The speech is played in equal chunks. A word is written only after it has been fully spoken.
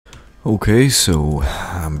Okay, so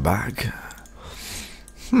I'm back.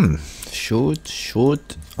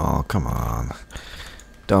 Shoot. Oh, come on.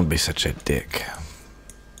 Don't be such a dick.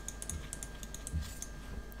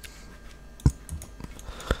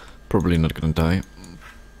 Probably not gonna die.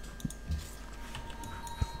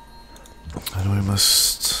 And we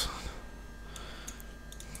must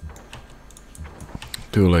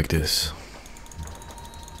do like this.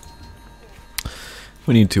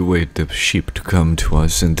 We need to wait the sheep to come to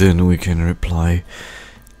us and then we can reply.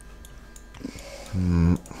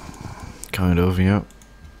 Kind of, yeah.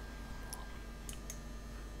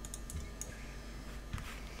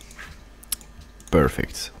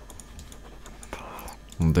 Perfect.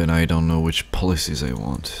 And then I don't know which policies I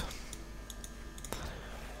want.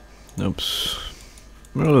 Oops.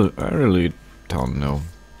 Well, I really don't know.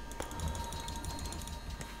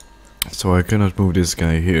 So I cannot move this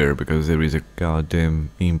guy here because there is a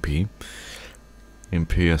goddamn impy.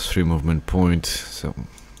 Impy has 3 movement points, so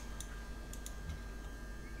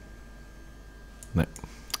no,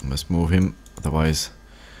 I must move him, otherwise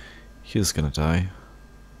he's gonna die.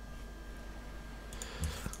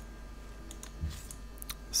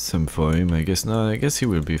 Same for him, I guess. No, I guess he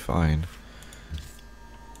will be fine.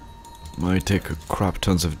 Might take a crap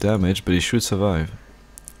tons of damage, but he should survive.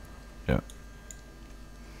 Yeah.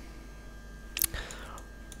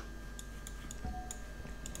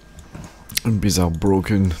 Impies are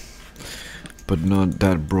broken, but not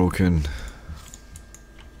that broken.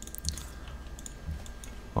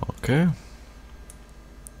 Okay.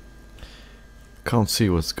 Can't see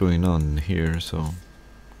what's going on here, so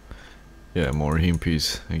yeah, more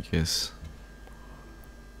impies, I guess.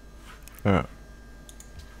 Yeah.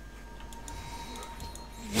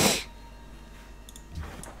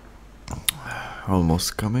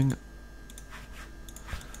 Almost coming.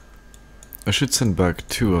 I should send back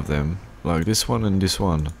 2 of them, like this one and this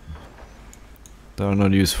one. They are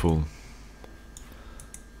not useful.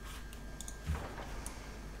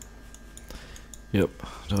 Yep,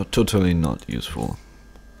 they are totally not useful.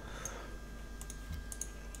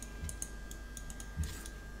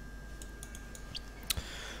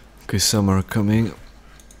 Okay, some are coming.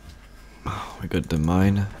 We got the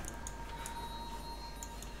mine.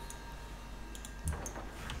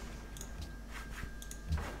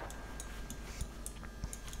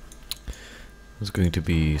 There's going to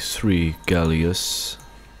be 3 galleass.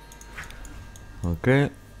 Okay.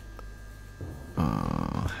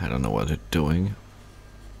 I don't know what they're doing.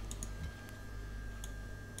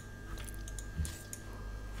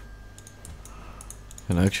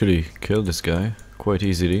 Can actually kill this guy quite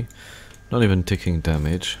easily. Not even taking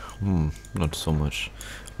damage. Not so much.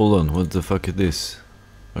 Hold on, what the fuck is this?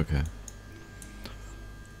 Okay.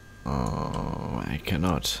 I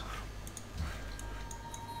cannot.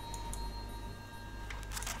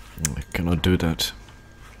 I cannot do that.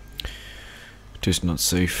 It is not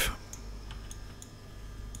safe.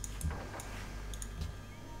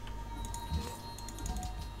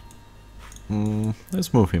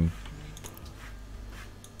 Let's move him.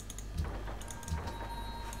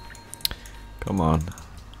 Come on.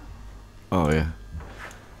 Oh yeah.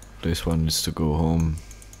 This one needs to go home.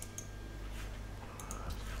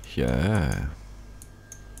 Yeah.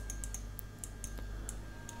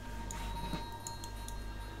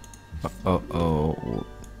 Uh-oh.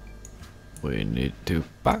 We need to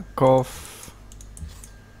back off.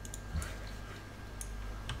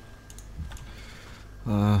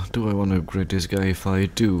 Do I want to upgrade this guy? If I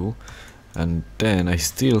do, and then I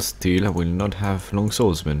still steal, I will not have long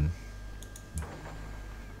swordsman.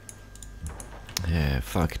 Yeah,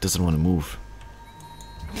 fuck, it doesn't want to move.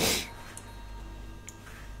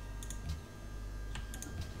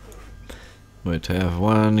 Wait, I have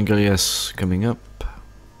 1 galleass coming up.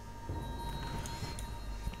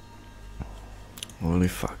 Holy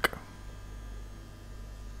fuck.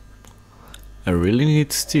 I really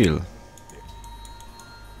need steel.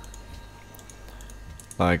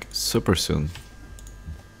 Like, super soon.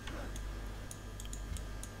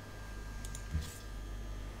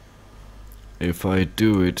 If I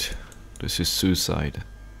do it, this is suicide.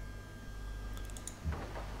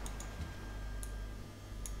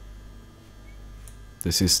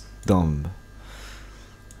 This is dumb.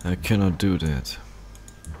 I cannot do that.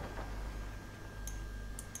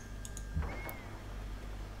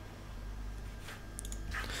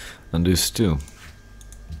 And this too.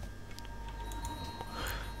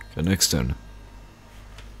 Okay, next turn.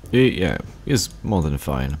 Yeah, he's more than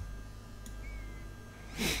fine.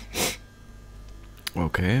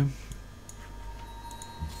 Okay.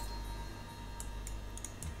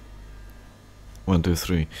 One, two,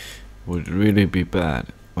 three. Would really be bad.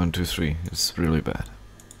 1, 2, 3. It's really bad.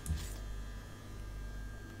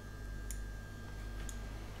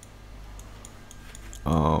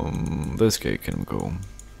 This guy can go.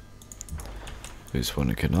 This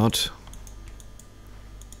one cannot.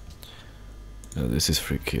 No, this is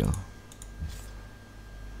free kill.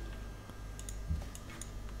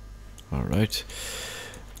 Alright.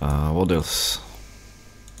 What else?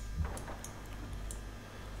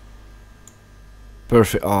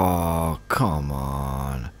 Perfect. Oh, come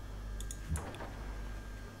on.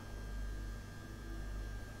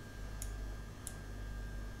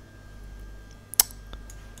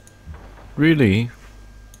 Really?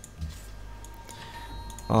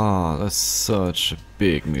 Ah, that's such a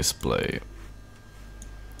big misplay.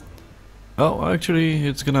 Oh, actually,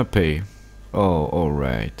 it's gonna pay. Oh,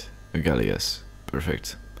 alright. Gallias.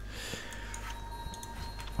 Perfect.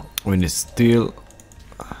 We need still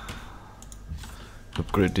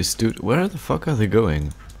upgrade this dude. Where the fuck are they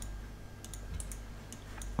going?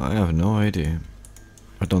 I have no idea.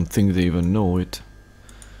 I don't think they even know it.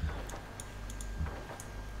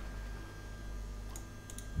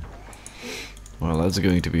 Well, that's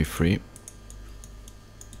going to be free.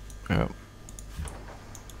 Yeah.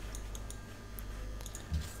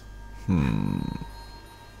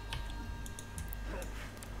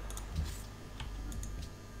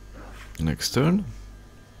 Next turn.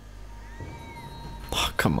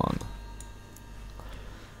 Oh, come on.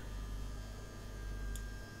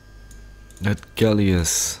 That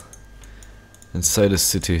Gallias inside the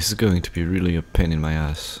city is going to be really a pain in my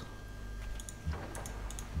ass.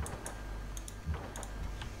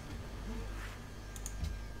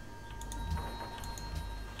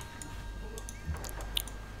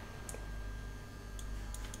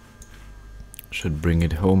 Should bring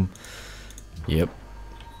it home. Yep.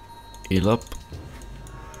 Heal up.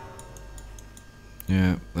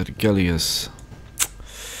 Yeah, that Gallias.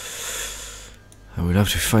 I will have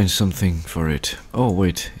to find something for it. Oh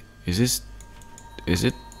wait, is this... is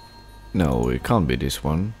it? No, it can't be this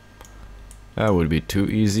one. That would be too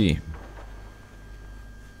easy.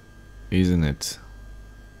 Isn't it?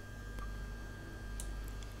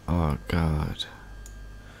 Oh god.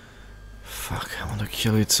 Fuck, I want to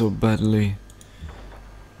kill it so badly.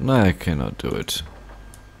 No, I cannot do it.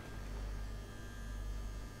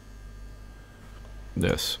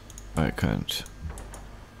 Yes, I can't.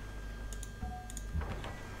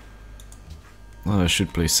 Well, I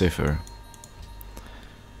should play safer.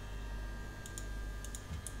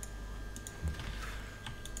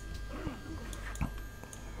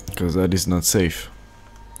 Because that is not safe.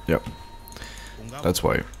 Yep. That's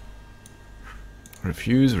why.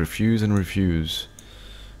 Refuse, refuse, and refuse.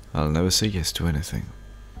 I'll never say yes to anything.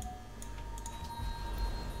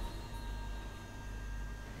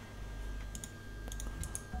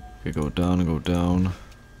 Okay, go down, go down.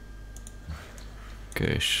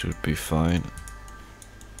 Okay, should be fine.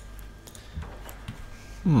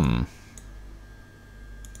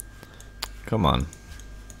 Come on.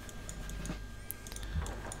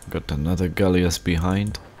 Got another Gallias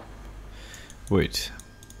behind. Wait.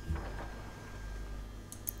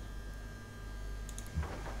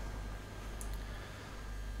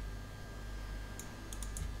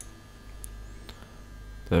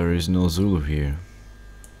 There is no Zulu here.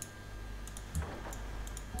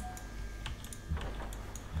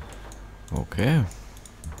 Okay.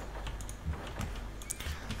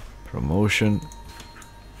 Promotion.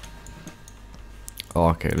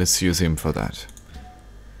 Okay, let's use him for that.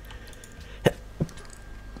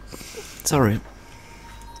 Sorry.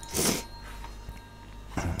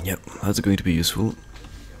 Yep, that's going to be useful.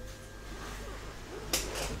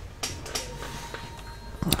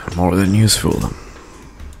 More than useful.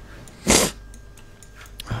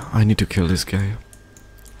 I need to kill this guy.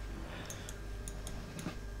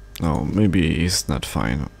 Oh, maybe he's not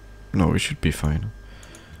fine. No, he should be fine.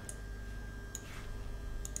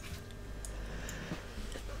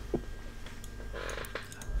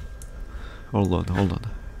 Hold on, hold on.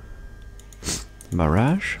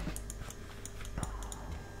 Barrage?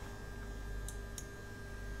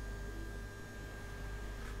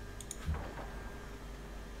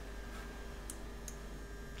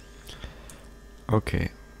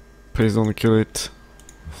 Okay. Please don't kill it.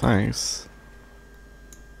 Thanks.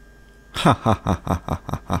 Ha ha ha ha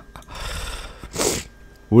ha ha.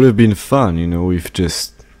 Would have been fun, you know, if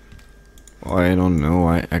just... I don't know,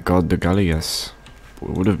 I got the Gallias.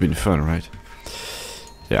 Would have been fun, right?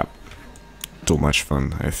 Yeah. Too much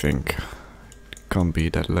fun, I think. Can't be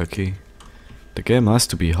that lucky. The game has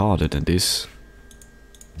to be harder than this.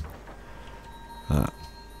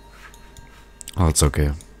 Oh, it's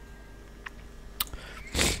okay.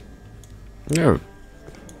 No.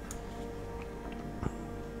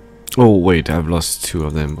 Oh wait, I've lost two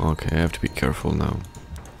of them. Okay, I have to be careful now.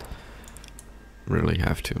 Really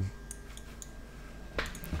have to.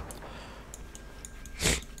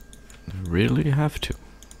 Really have to.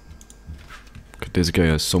 This guy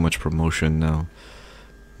has so much promotion now.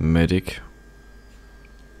 Medic.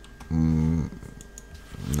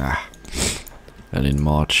 Nah. And in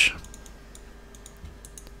March.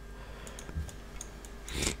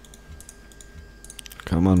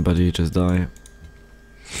 Come on, buddy, just die.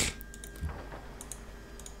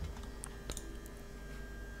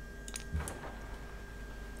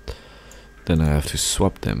 Then I have to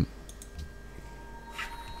swap them.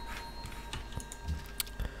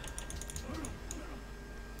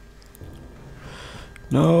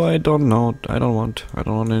 No, I don't know. I don't want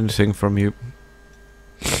anything from you.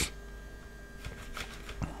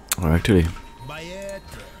 Or actually,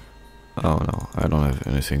 oh no, I don't have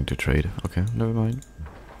anything to trade. Okay, never mind.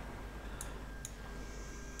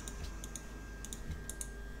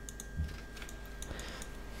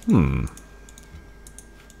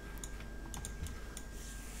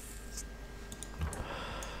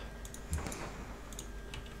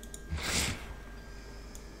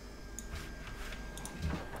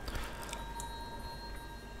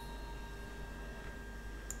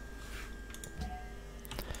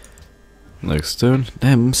 Next turn.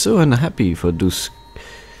 Damn, I'm so unhappy for those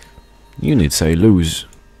units I lose.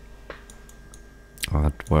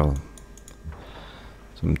 But, well,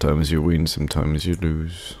 sometimes you win, sometimes you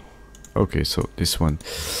lose. Okay, so this one.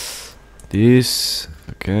 This.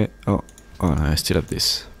 Okay. Oh, no, I still have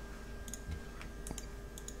this.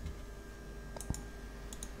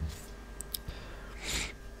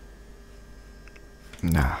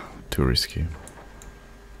 Nah, too risky.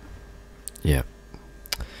 Yeah.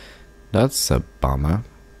 That's a bummer.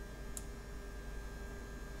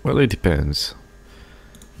 Well, it depends.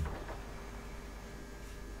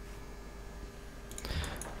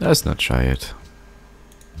 Let's not try it.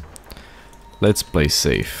 Let's play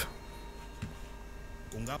safe.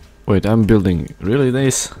 Wait, I'm building really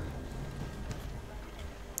this?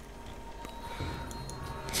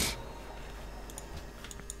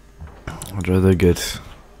 I'd rather get...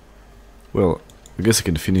 Well, I guess I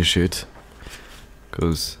can finish it.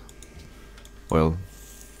 Because... Well...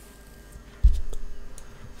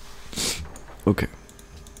 Okay.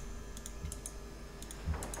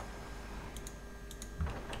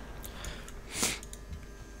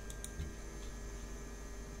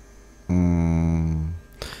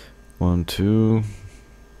 One, two...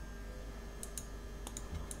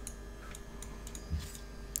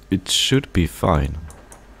 It should be fine.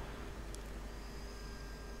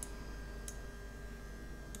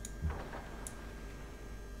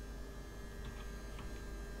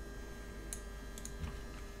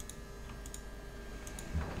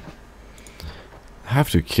 I have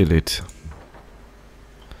to kill it,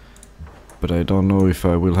 but I don't know if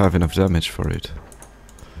I will have enough damage for it.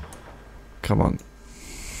 Come on.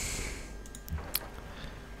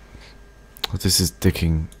 This is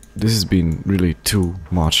taking... This has been really too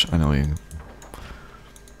much annoying.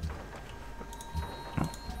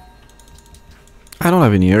 I don't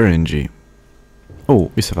have any RNG.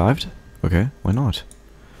 Oh, we survived? Okay, why not?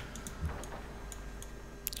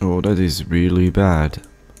 Oh, that is really bad.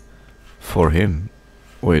 For him.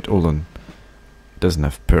 Wait, hold on. He doesn't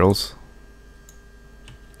have pearls.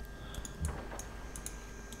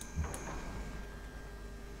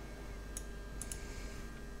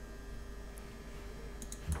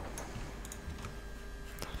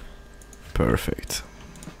 Perfect.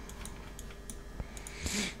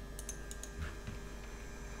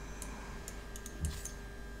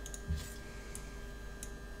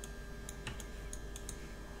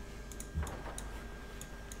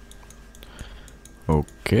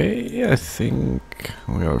 Okay, I think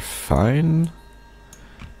we are fine.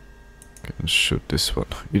 Can shoot this one.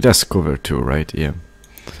 It has cover too, right? Yeah.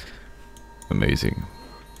 Amazing.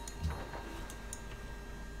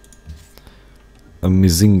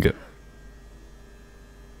 Amazing.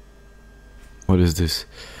 What is this?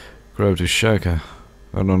 Grab to Shaka.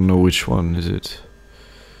 I don't know which one is it.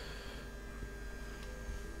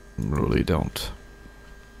 Really don't.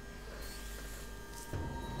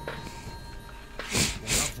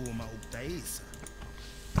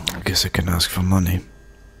 I guess I can ask for money.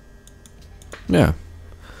 Yeah.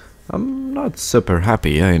 I'm not super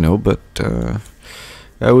happy, I know, but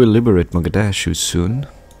I will liberate Mogadishu soon.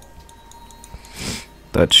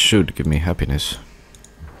 That should give me happiness.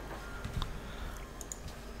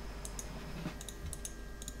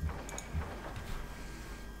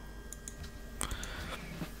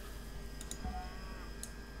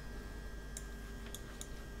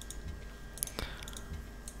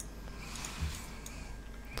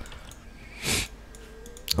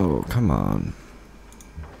 Oh, come on.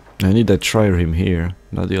 I need that trireme here,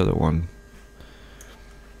 not the other one.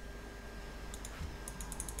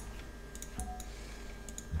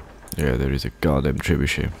 Yeah, there is a goddamn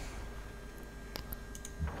trebuchet.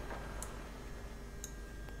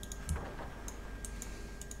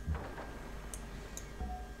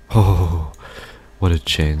 Oh, what a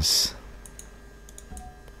chance.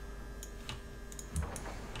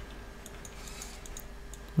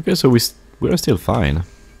 Okay, so we're still fine.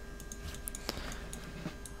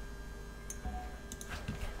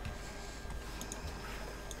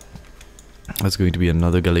 That's going to be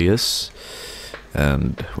another Gallius.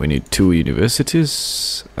 And we need 2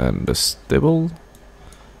 universities and a stable.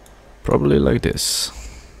 Probably like this.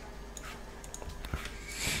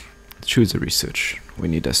 Choose a research. We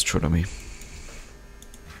need astronomy.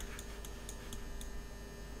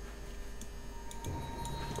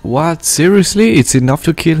 What? Seriously? It's enough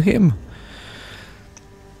to kill him?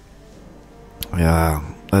 Yeah,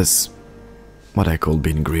 that's what I call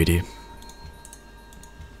being greedy.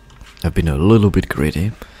 I've been a little bit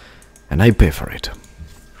greedy, and I pay for it.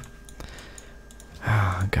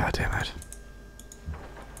 Ah, God damn it.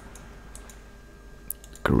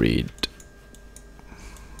 Greed.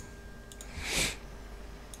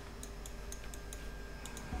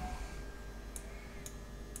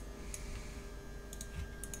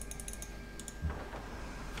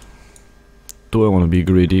 Do I want to be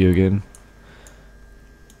greedy again?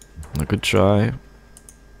 I could try.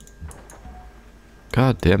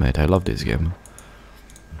 God damn it, I love this game.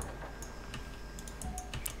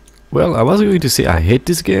 Well, I was going to say I hate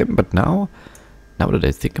this game, but now that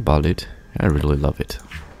I think about it, I really love it.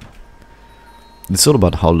 It's all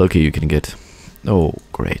about how lucky you can get. Oh,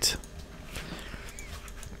 great.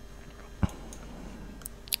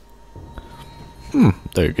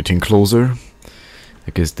 They're getting closer.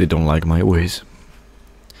 I guess they don't like my ways.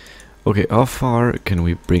 Okay, how far can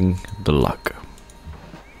we bring the luck?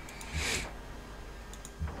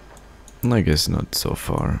 I guess not so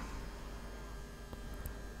far.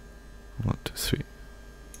 1, 2, 3.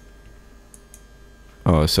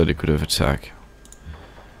 Oh, I said he could have attacked.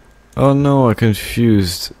 Oh no, I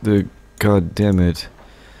confused the... God damn it.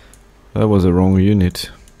 That was the wrong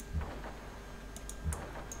unit.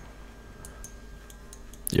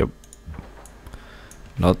 Yep.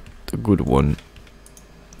 Not a good one.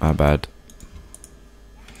 My bad.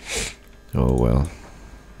 Oh well.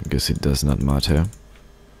 I guess it does not matter.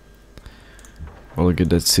 We'll get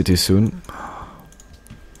that city soon.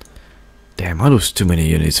 Damn, I lose too many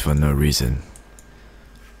units for no reason.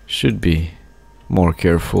 Should be more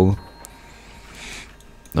careful.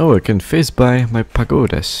 Oh, I can face by my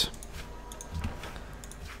pagodas.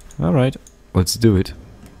 Alright, let's do it.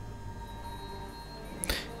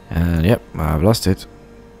 And yep, I've lost it.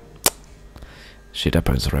 Shit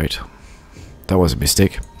happens, right? That was a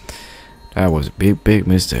mistake. That was a big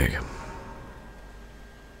mistake.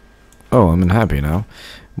 Oh, I'm unhappy now.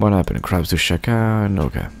 What happened? Crabs to Shakan?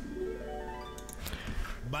 Okay.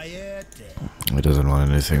 He doesn't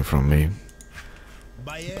want anything from me.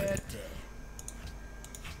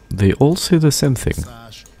 They all say the same thing.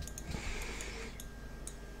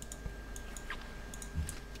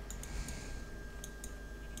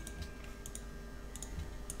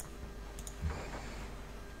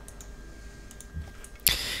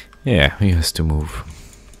 Yeah, he has to move.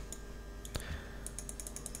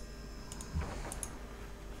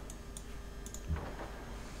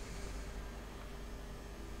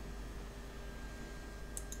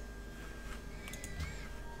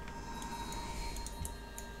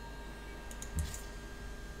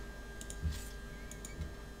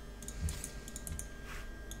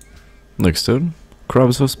 Next turn,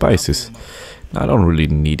 crabs or spices. I don't really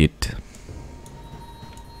need it.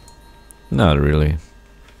 Not really.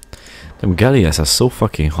 Them Gallias are so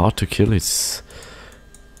fucking hard to kill, it's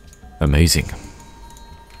amazing.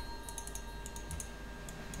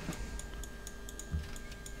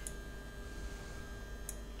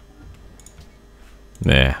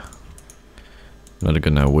 Nah. Not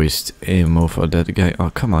gonna waste ammo for that guy.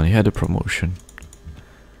 Oh, come on, he had a promotion.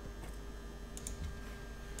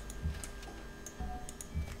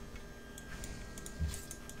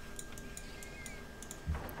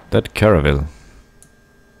 That caravel.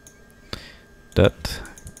 That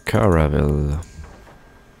caravel.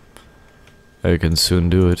 I can soon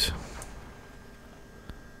do it.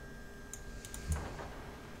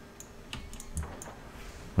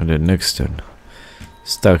 And then next turn.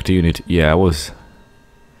 Start the unit. Yeah, I was.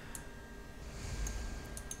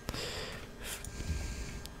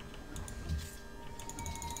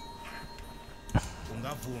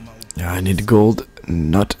 Yeah, I need gold,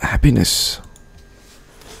 not happiness.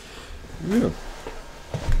 Yeah.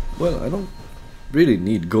 Well, I don't really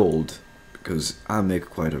need gold, because I make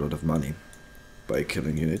quite a lot of money by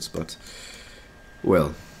killing units, but,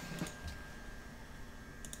 well.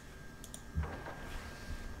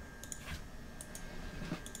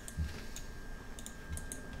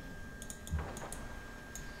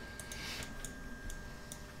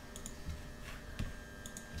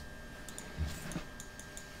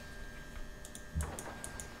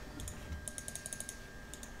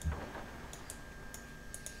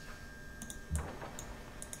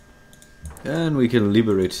 And we can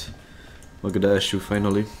liberate Mogadishu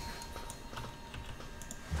finally.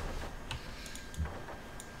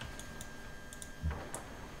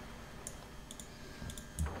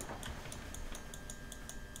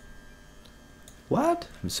 What?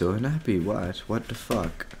 I'm so unhappy. What? What the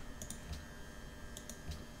fuck?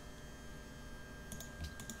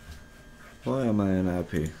 Why am I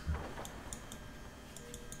unhappy?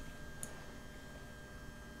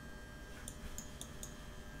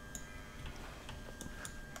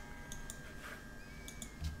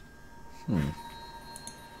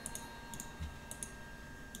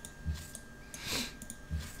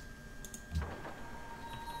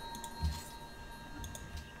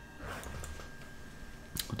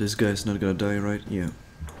 This guy's not gonna die, right? Yeah.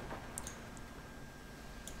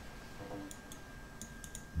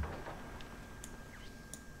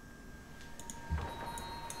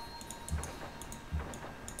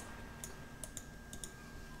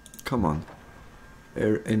 Come on.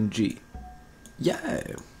 RNG. Yeah!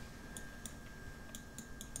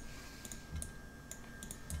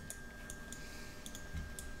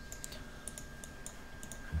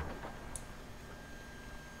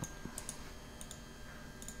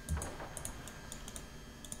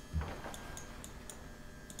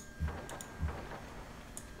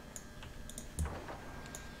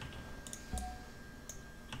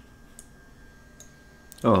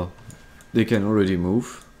 Oh, they can already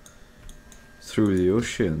move through the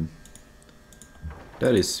ocean.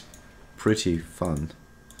 That is pretty fun.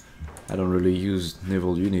 I don't really use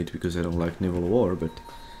naval unit because I don't like naval war, but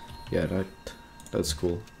yeah, that's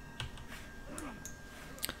cool.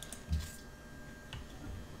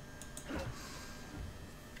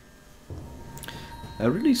 I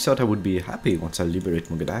really thought I would be happy once I liberate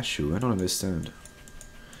Mogadishu. I don't understand.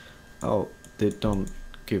 Oh, they don't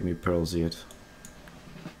give me pearls yet.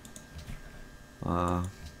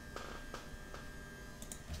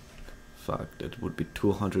 Fuck, that would be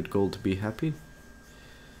 200 gold to be happy.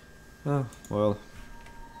 Oh, well.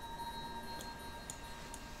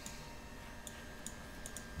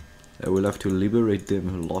 I will have to liberate them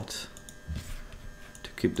a lot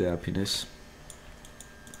to keep the happiness.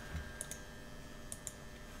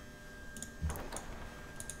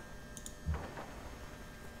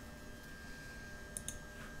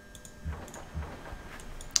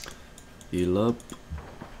 Heal up.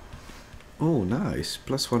 Oh, nice.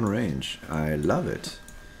 +1 range. I love it.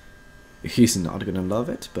 He's not gonna love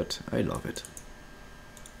it, but I love it.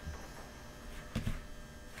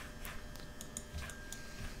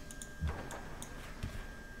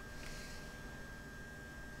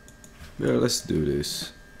 Yeah, let's do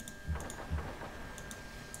this.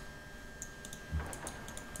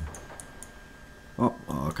 Oh,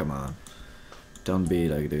 come on. Don't be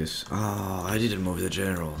like this. Oh, I didn't move the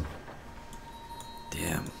general.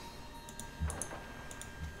 Damn.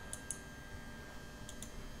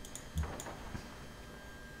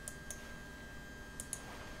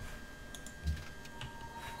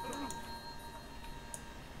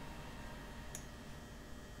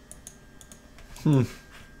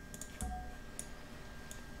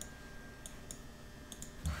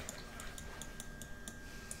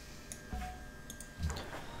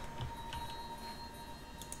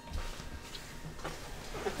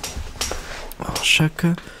 Oh,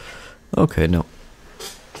 Shaka. Okay, no.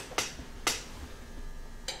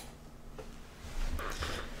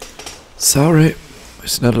 Sorry.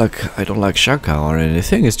 It's not like I don't like Shaka or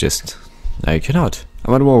anything, it's just I cannot.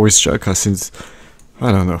 I'm at war with Shaka since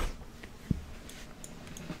I don't know.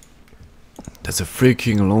 That's a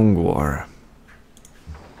freaking long war.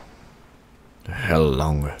 Hell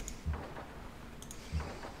long.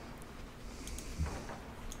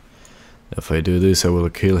 If I do this, I will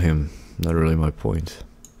kill him. Not really my point.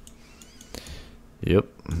 Yep,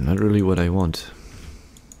 not really what I want.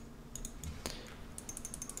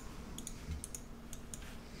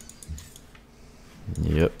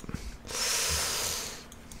 Yep.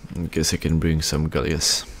 I guess I can bring some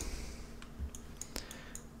galleys.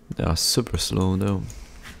 They are super slow though.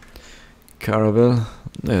 Caravel,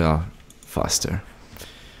 they are faster.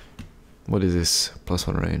 What is this?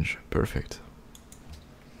 +1 range. Perfect.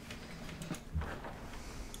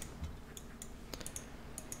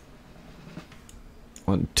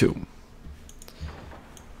 1, 2.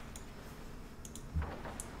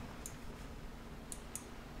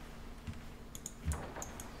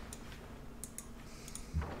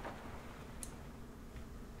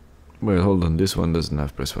 Well, hold on, this one doesn't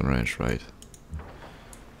have +1 range, right?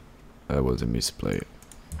 That was a misplay.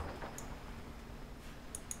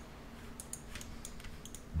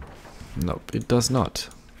 Nope, it does not.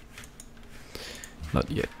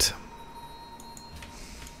 Not yet.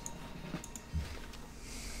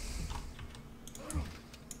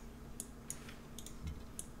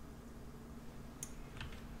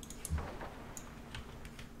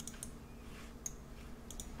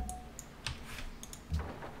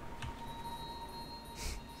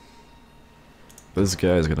 This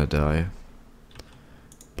guy is gonna die.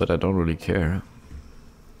 But I don't really care.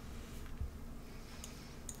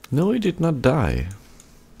 No, he did not die.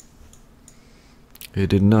 It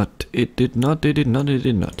did not. It did not. It did not. It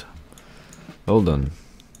did not. Hold on.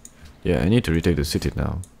 Yeah, I need to retake the city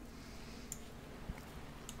now.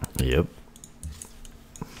 Yep.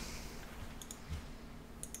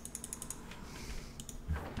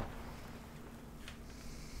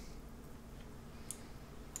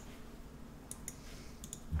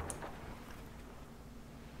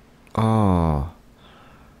 Oh.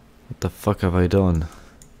 What the fuck have I done?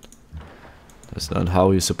 That's not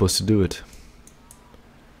how you're supposed to do it.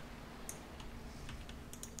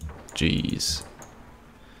 Jeez.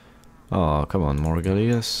 Oh, come on, more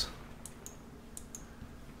galleys.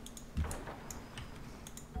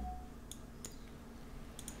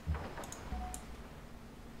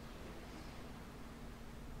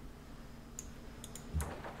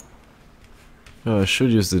 Oh, I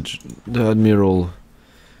should use the admiral.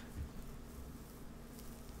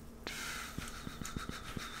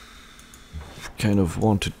 Kind of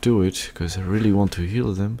want to do it because I really want to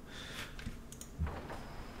heal them.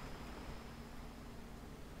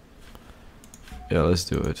 Yeah, let's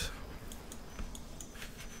do it.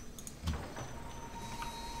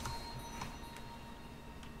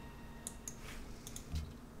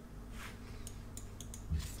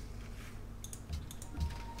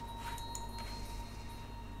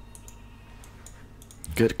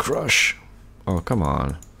 Get crush. Oh, come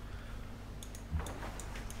on.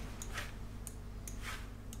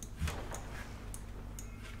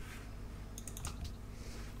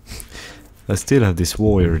 I still have this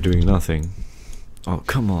warrior doing nothing. Oh,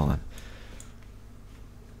 come on.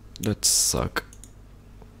 That suck.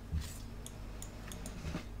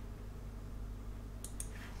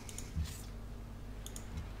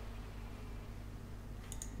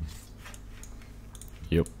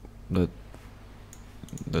 Yep,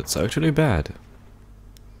 that's actually bad.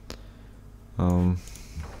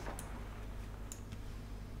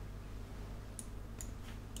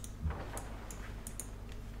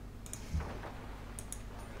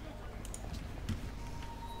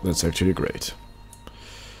 That's actually great.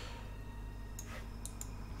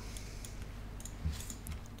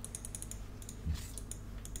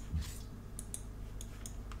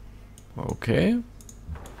 Okay.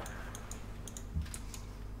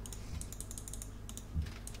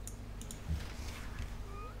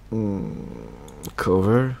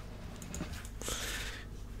 Cover.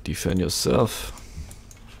 Defend yourself.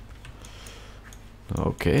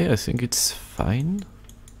 Okay, I think it's fine.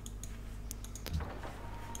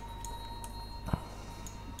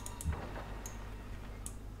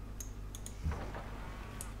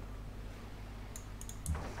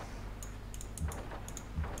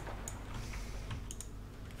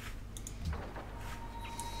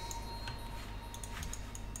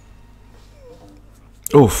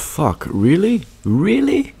 Oh fuck, really?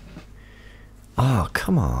 Really? Oh,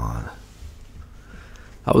 come on.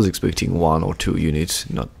 I was expecting 1 or 2 units,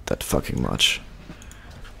 not that fucking much.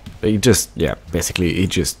 He just, yeah, basically he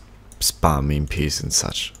just spam in peace and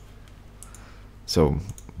such. So,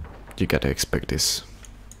 you gotta expect this.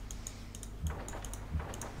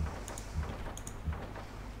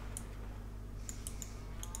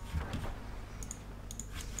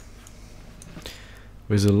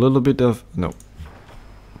 With a little bit of, no.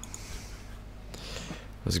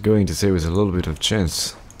 I was going to say with a little bit of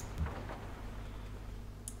chance,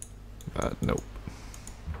 but nope,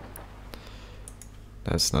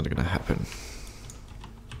 that's not gonna happen.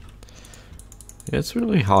 Yeah, it's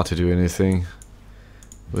really hard to do anything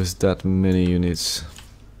with that many units.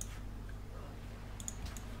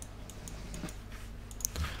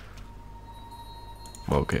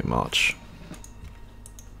 Okay, march.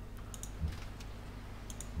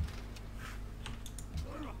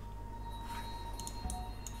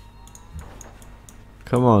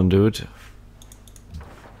 Come on, dude.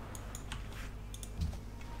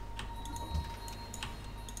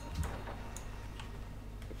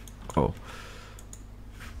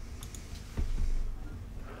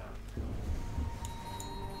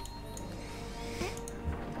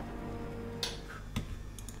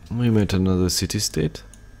 We met another city-state.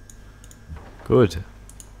 Good.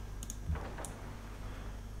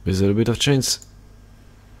 Is there a bit of chance?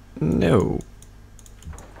 No.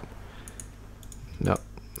 No,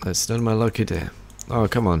 that's not my lucky day. Oh,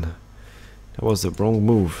 come on. That was the wrong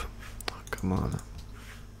move. Oh, come on.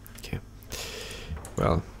 Okay.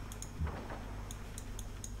 Well.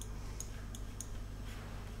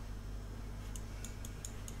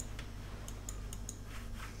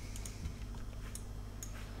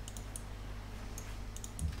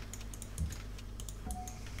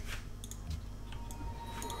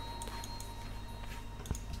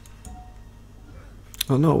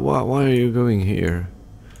 Oh no, why are you going here?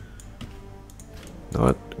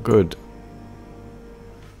 Not good.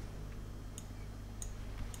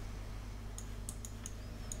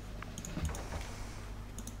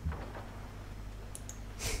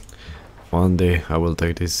 One day I will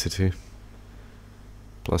take this city.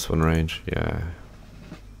 +1 range, yeah.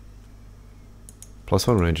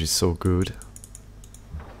 +1 range is so good.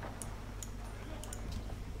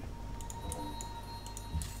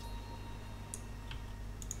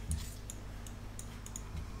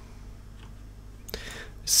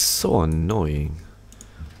 So annoying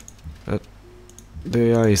that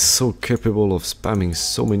the AI is so capable of spamming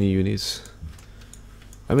so many units.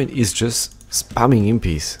 I mean, it's just spamming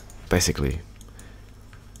impies, basically.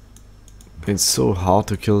 It's so hard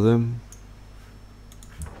to kill them.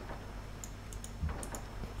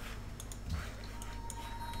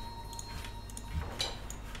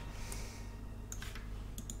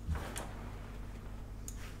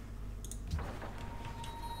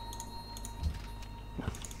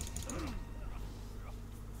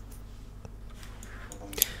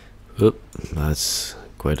 Oh, that's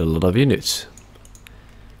quite a lot of units.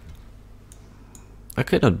 I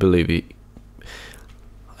cannot believe it.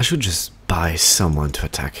 I should just buy someone to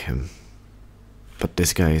attack him. But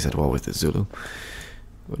this guy is at war with the Zulu.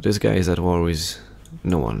 But this guy is at war with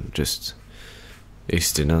no one, just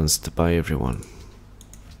is denounced by everyone.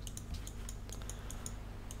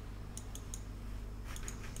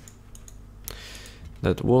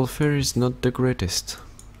 That warfare is not the greatest.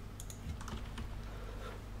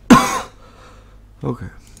 Okay.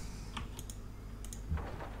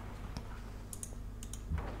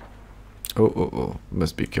 Oh,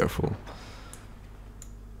 must be careful.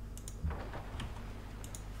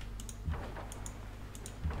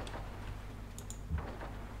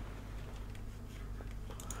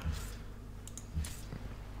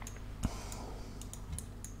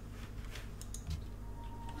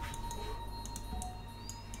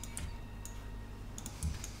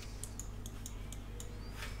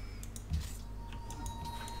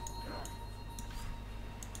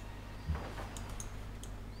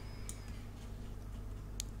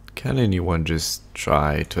 Can anyone just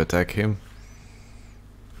try to attack him?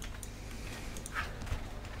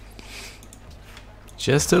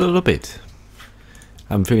 Just a little bit.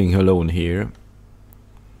 I'm feeling alone here.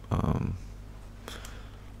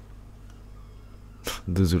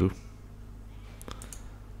 The Zulu.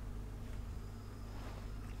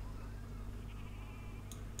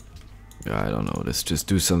 I don't know, let's just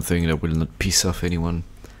do something that will not piss off anyone.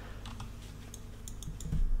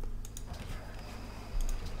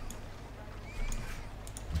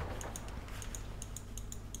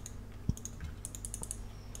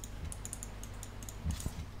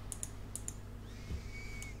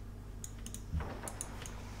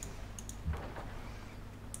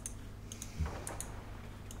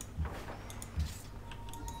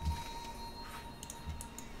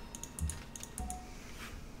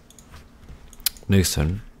 Next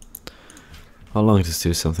turn. How long to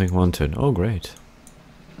do something? 1 turn. Oh, great.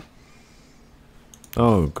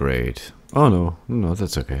 Oh, great. Oh, no. No,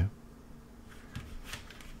 that's okay.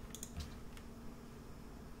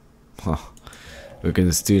 Huh. We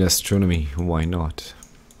can steal astronomy. Why not?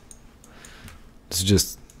 It's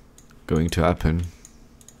just going to happen.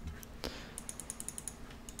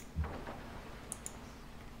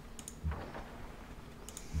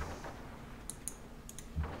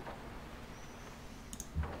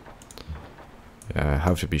 I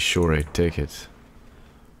have to be sure I take it.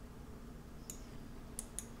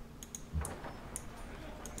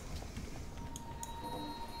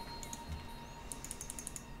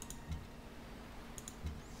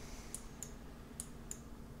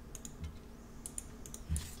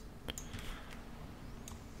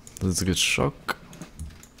 Let's get shock.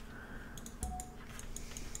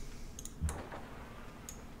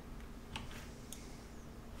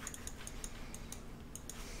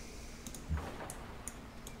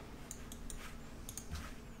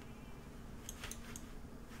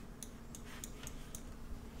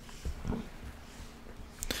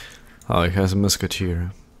 Oh, he has a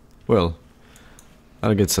musketeer. Well,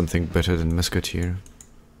 I'll get something better than musketeer.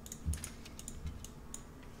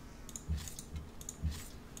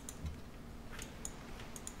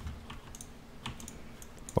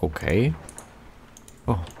 Okay.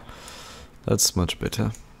 Oh, that's much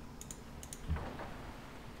better.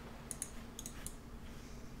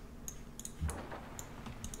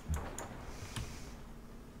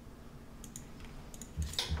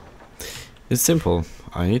 It's simple.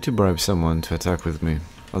 I need to bribe someone to attack with me.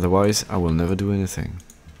 Otherwise, I will never do anything.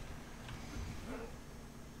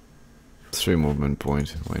 3 movement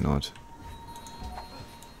point, why not?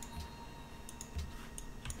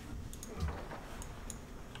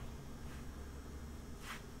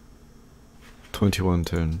 '21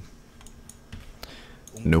 turn.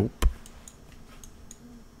 Nope.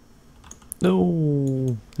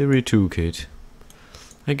 No, they retook it.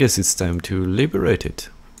 I guess it's time to liberate it.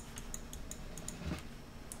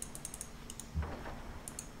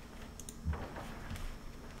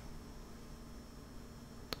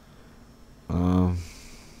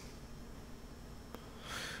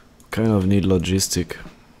 Kind of need logistic.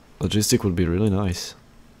 Logistic would be really nice.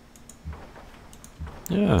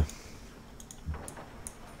 Yeah.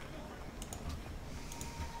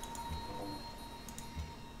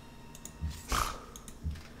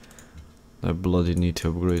 I bloody need to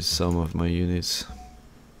upgrade some of my units.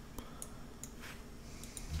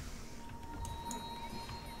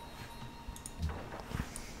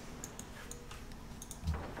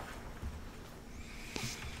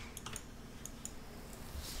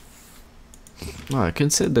 Oh, I can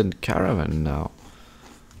send a caravan now.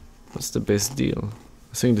 What's the best deal?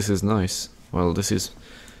 I think this is nice. Well, this is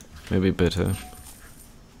maybe better.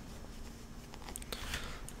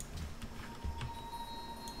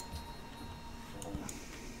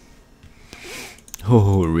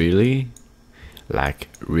 Oh, really? Like,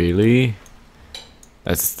 really?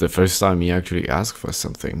 That's the first time he actually asked for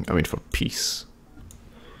something. I mean, for peace.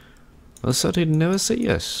 I thought he'd never say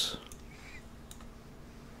yes.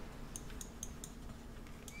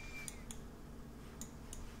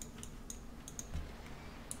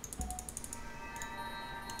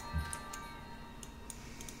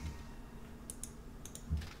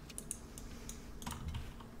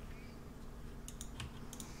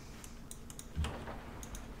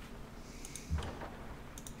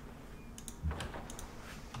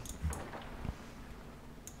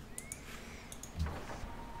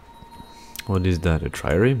 What is that, a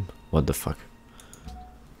trireme? What the fuck?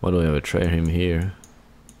 Why do I have a trireme here?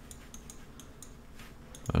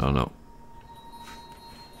 I don't know.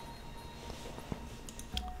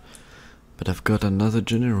 But I've got another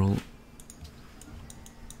general.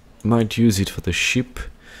 Might use it for the ship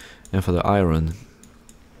and for the iron.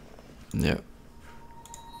 Yeah.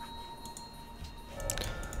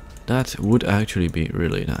 That would actually be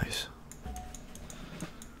really nice.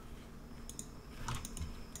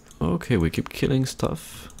 Okay, we keep killing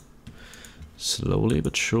stuff. Slowly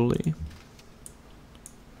but surely.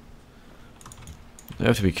 I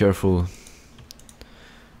have to be careful.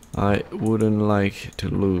 I wouldn't like to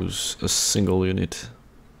lose a single unit.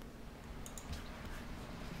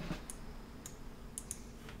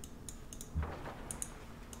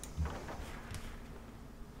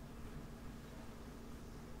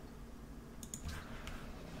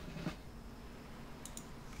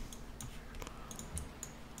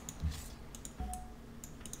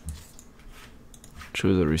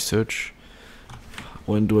 Through the research.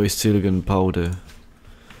 When do I steal gunpowder?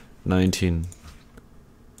 19.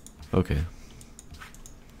 Okay.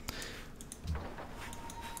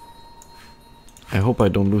 I hope I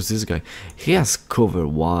don't lose this guy. He has cover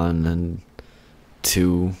 1 and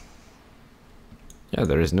 2. Yeah,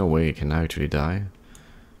 there is no way he can actually die.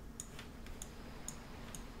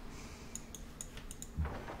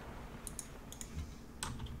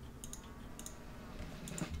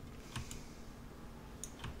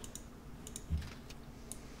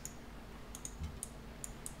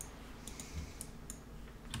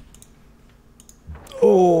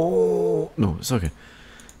 Oh no, it's okay.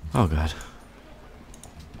 Oh god,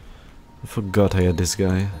 I forgot I had this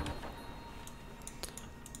guy.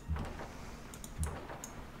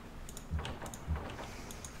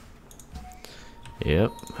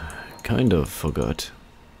 Yep, kind of forgot.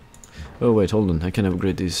 Oh wait, hold on, I can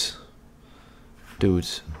upgrade these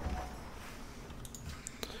dudes.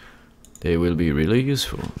 They will be really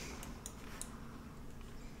useful.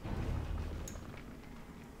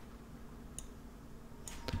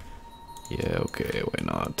 Yeah, okay, why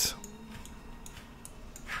not?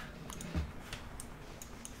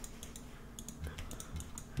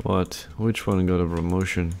 What? Which one got a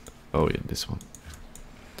promotion? Oh yeah, this one.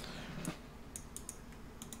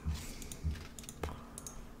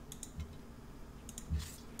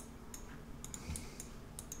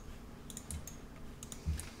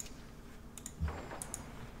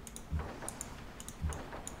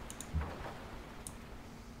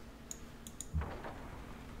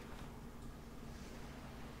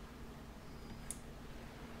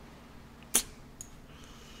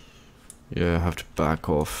 Yeah, I have to back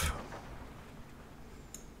off.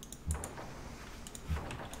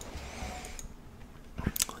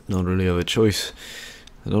 Not really have a choice.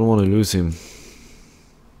 I don't want to lose him.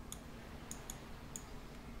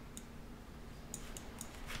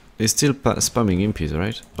 He's still spamming impies,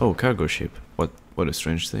 right? Oh, cargo ship. What a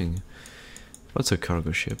strange thing. What's a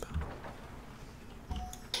cargo ship?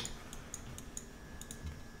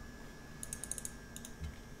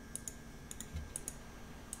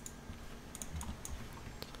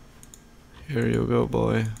 Here you go,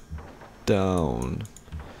 boy. Down.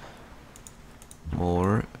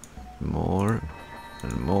 More, more,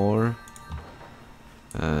 and more.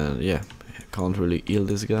 And yeah, I can't really heal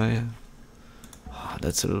this guy.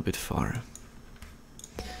 That's a little bit far.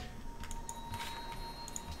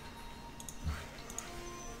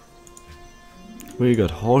 We got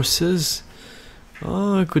horses.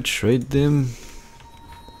 Oh, I could trade them.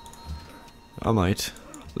 I might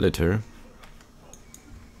later.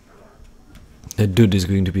 That dude is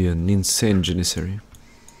going to be an insane janissary.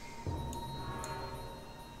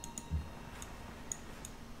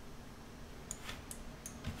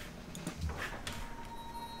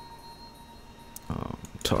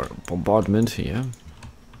 Bombardment, yeah.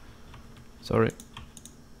 Sorry.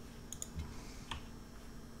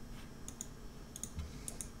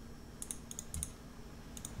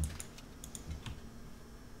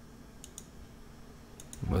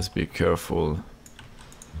 Must be careful.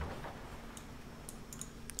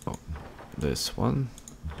 Oh, this one.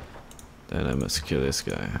 Then I must kill this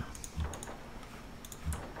guy.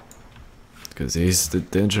 Because he's the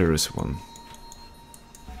dangerous one.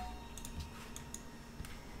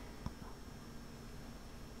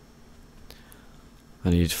 I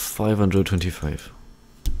need 525.